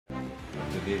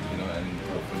live, you know, and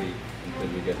hopefully until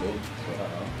we get old. So,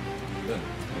 yun.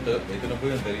 Ito na po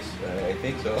yun. There is, I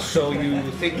think so. So you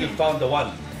think you found the one?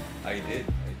 I did.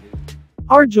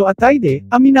 Arjo Atayde,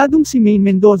 aminadong si Maine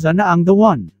Mendoza na ang the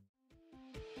one.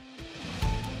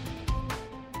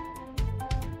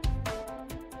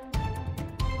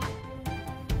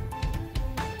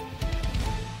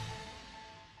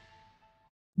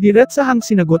 Diretsahang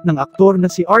sinagot ng aktor na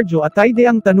si Arjo Atayde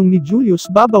ang tanong ni Julius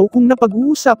Babaw kung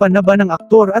napag-uusapan na ba ng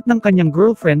aktor at ng kanyang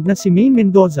girlfriend na si Maine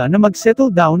Mendoza na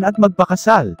mag-settle down at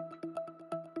magpakasal.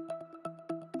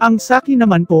 Ang sakin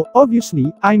naman po, obviously,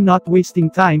 I'm not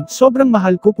wasting time, sobrang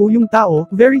mahal ko po yung tao,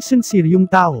 very sincere yung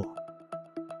tao.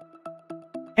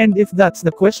 And if that's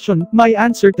the question, my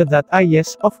answer to that ay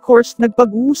yes, of course,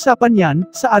 nagpag-uusapan yan,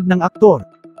 saad ng aktor.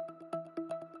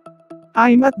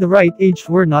 I'm at the right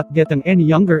age, we're not getting any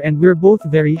younger and we're both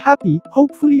very happy,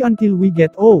 hopefully until we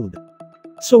get old.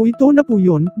 So ito na po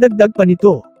yun, dagdag pa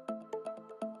nito.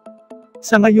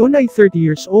 Sa ngayon ay 30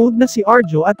 years old na si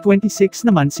Arjo at 26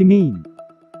 naman si Maine.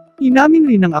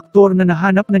 Inamin rin ng aktor na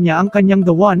nahanap na niya ang kanyang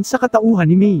the one sa katauhan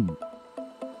ni Maine.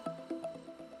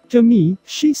 To me,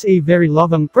 she's a very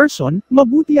loving person,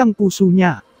 mabuti ang puso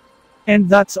niya.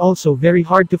 And that's also very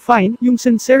hard to find, yung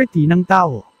sincerity ng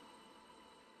tao.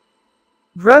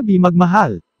 Grabe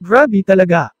magmahal. Grabe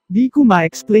talaga. Di ko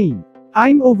ma-explain.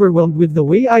 I'm overwhelmed with the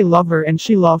way I love her and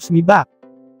she loves me back.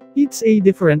 It's a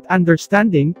different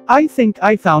understanding. I think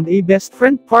I found a best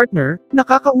friend partner,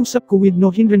 nakakausap ko with no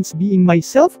hindrance being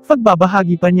myself,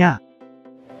 pagbabahagi pa niya.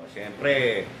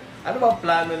 Siyempre, ano ba ang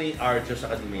plano ni Arjo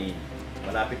sa kanila?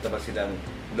 Malapit na ba silang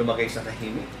lumagay sa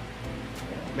tahimik?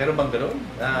 Meron bang gano'n?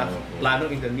 Plano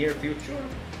in the near future?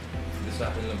 Sa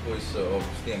akin lang po is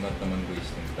obviously I'm not naman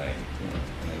wasting time.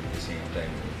 And at the same time,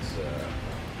 it's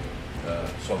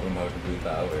sobrang mahal ko yung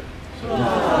tao eh. So,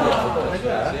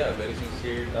 yeah, very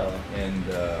sincere. And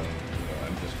you know,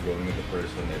 I'm just growing with the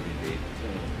person every day.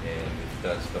 And if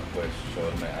that's the question,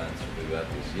 my answer to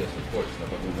that is yes, of course.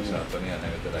 Napag-uusapan yan.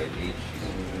 I'm at the right age.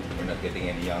 We're not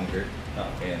getting any younger.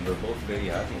 And we're both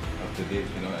very happy up to date,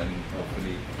 you know, and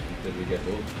hopefully until we get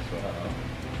old. So,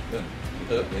 yun.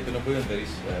 Ito na po yun. There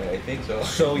is, I think so.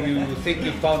 So you think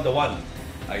you found the one?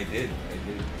 I did.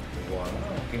 Wow.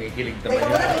 Kinikilig naman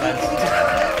yung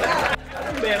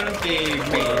Anong meron kay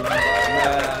Maine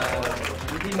na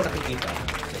hindi mo nakikita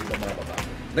sa ibang mga babae?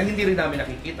 Na hindi rin namin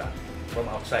nakikita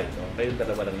from outside, no? Kayong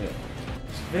dalawa lang yun.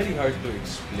 It's very hard to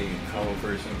explain how a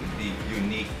person could be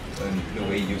unique in the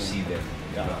way you see them.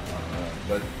 Yeah.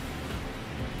 But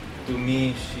to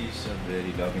me, she's a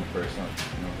very loving person.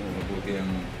 You know, mabuti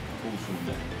ang puso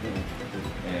niya.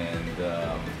 And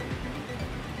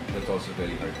that's also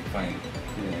very hard to find.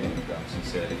 And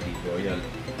sincerity, loyal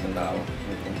ng tao.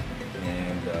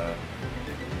 And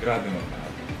grabe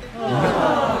magmahal.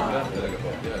 Grabe talaga po.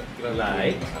 Yeah, grabe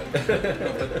like? magmahal.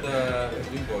 But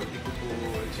yun po, hindi ko po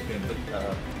explain. But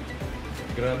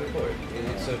grabe po eh.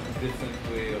 It's a different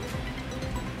way of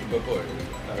iba po eh.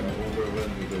 I'm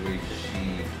overwhelmed with the way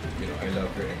she, you know, I love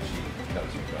her and she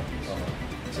loves me back.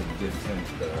 It's a different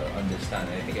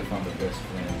understanding. I think I found the best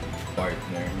friend,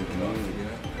 partner, you know.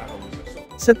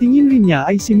 Sa tingin rin niya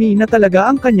ay si May na talaga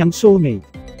ang kanyang soulmate.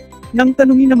 Nang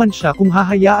tanungin naman siya kung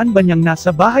hahayaan ba niyang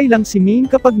nasa bahay lang si Maine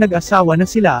kapag nag-asawa na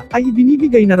sila, ay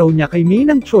ibinibigay na raw niya kay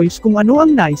Maine ang choice kung ano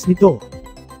ang nais nito.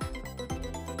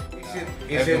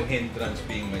 Is it hindrance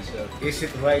being myself? Is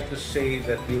it right to say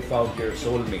that you found your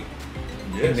soulmate?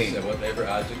 Yes, whatever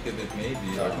adjective it may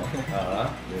be. Yes.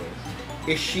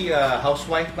 Is she a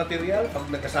housewife material? Pag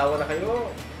nag-asawa na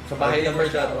kayo, sa bahay I na give her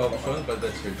that option, but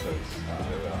that's her choice.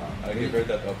 I give her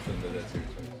that option, but that's her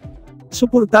choice.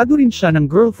 Suportado rin siya ng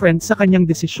girlfriend sa kanyang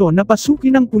desisyon na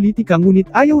pasukin ang politika ngunit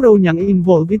ayaw raw niyang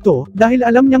i-involve ito dahil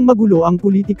alam niyang magulo ang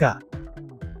politika.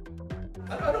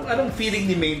 Anong feeling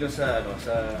ni Maine sa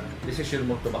decision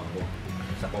mong tumakbo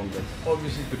sa Congress?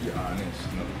 Obviously, to be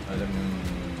honest, no? Alam niyang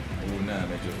una,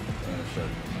 medyo siya,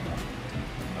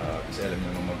 kasi alam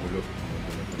niya magulo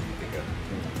ng politika.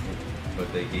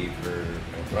 But I gave her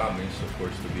a promise, of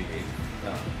course, to behave.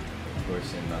 Of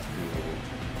course, and not to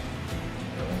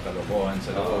yung kalokohan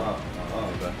sa loob.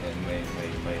 Diba? And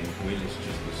my will is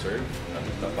just to serve, at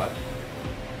tapat,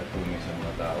 at tunay sa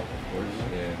mga tao, of course.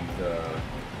 And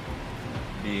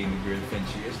being the girlfriend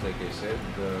she is, like I said,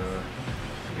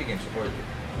 she became supportive.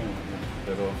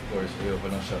 Pero of course, ayoko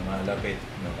lang siya malapit,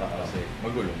 no? Kasi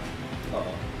magulo na.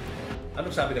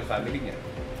 Anong sabi ng family niya?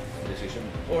 Decision?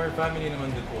 Or family naman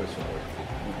din po is supportive,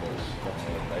 of course.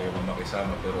 And ayaw mo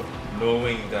makisama, pero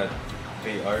knowing that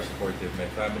they are supportive, my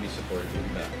family supportive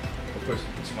na, of course,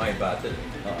 it's my battle.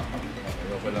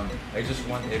 I just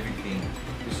want everything.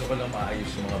 Gusto ko lang maayos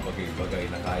yung mga bagay-bagay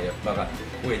na kaya, baka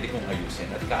pwede kong ayusin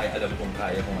at alam kong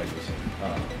kaya kong ayusin.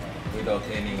 Without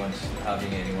having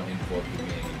anyone involved with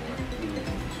me anymore.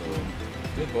 So,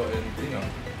 yun po, and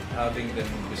having them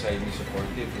beside me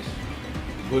supportive is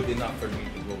good enough for me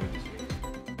to go with this way.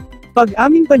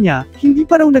 Pag-amin pa niya, hindi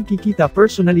pa raw nagkikita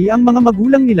personally ang mga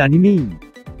magulang nila ni Maine.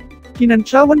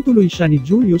 Kinantsawan tuloy siya ni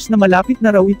Julius na malapit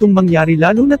na raw itong mangyari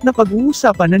lalo na't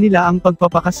napag-uusapan na nila ang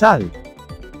pagpapakasal.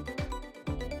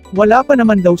 Wala pa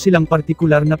naman daw silang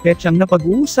partikular na petsang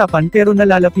napag-uusapan pero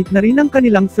nalalapit na rin ang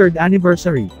kanilang 3rd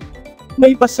anniversary.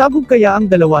 May pasabog kaya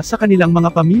ang dalawa sa kanilang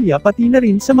mga pamilya pati na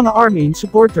rin sa mga Armaine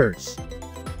supporters.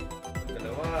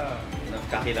 Dalawa,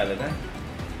 nagkakilala na?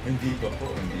 Hindi pa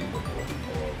po.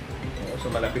 So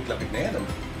malapit-lapit na yan.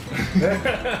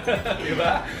 Di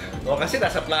ba? O kasi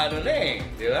nasa plano na eh.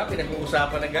 Di ba?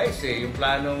 Pinag-uusapan na guys eh. Yung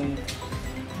planong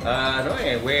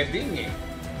wedding eh.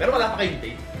 Pero wala pa kayong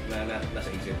date na nasa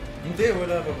isip. Hindi,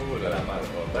 wala pa po. Wala pa.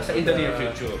 Basta in the near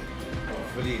future.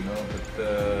 Hopefully, no?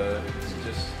 But it's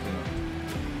just,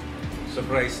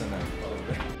 surprise na lang.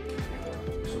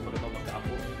 Gusto mo naman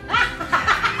magka-apo?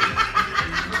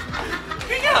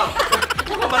 Ikaw!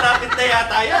 Mukhang malapit na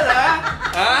yata yan, ha?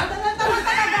 Ha?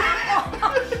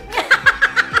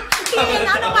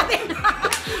 Ano ba din?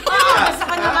 Gusto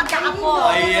ko na magkakapo.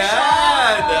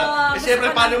 Ayan!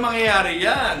 Siyempre, paano mangyayari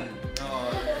yan?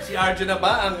 Si Arjo na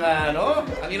ba ang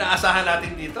inaasahan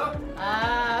natin dito?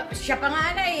 Siya pa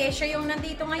nga siya yung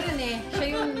nandito ngayon eh. Siya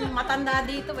yung matanda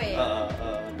dito eh.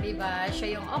 Diba?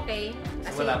 Siya yung okay.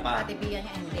 Kasi wala pa. Ate Bia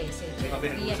niya hindi. Hindi pa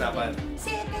pinag-uusapan.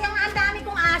 Kaya nga ang dami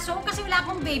kong aso kasi wala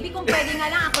akong baby. Kung pwede nga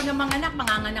lang ako na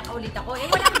manganak ulit ako.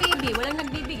 Walang baby, walang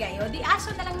nagbibigay. O di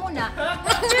aso na lang muna.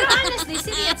 Pero honestly,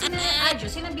 Arjo,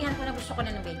 sinabihan ko na gusto ko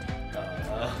na ng baby.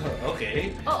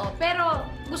 Okay. Oo, pero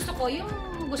gusto ko yung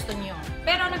gusto niyo.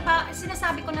 Pero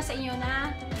sinasabi ko na sa inyo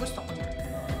na gusto ko na.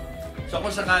 So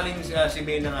kung sakaling si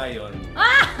Maine na ngayon,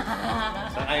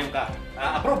 sangayon ka,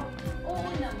 approve? Oo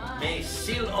naman. May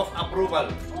seal of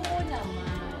approval. Oo naman.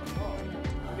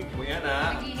 Narinig mo yan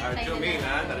ha, Arjo Maine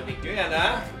ha, narinig nyo yan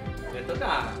ha. Ito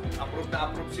na,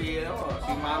 approve si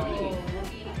Mami. Oo,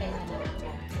 naghihintay na lang.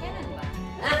 Kailan ba?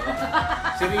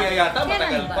 Si Ria yata,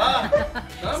 matagal pa.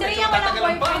 Si Ria walang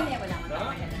boyfriend eh, wala.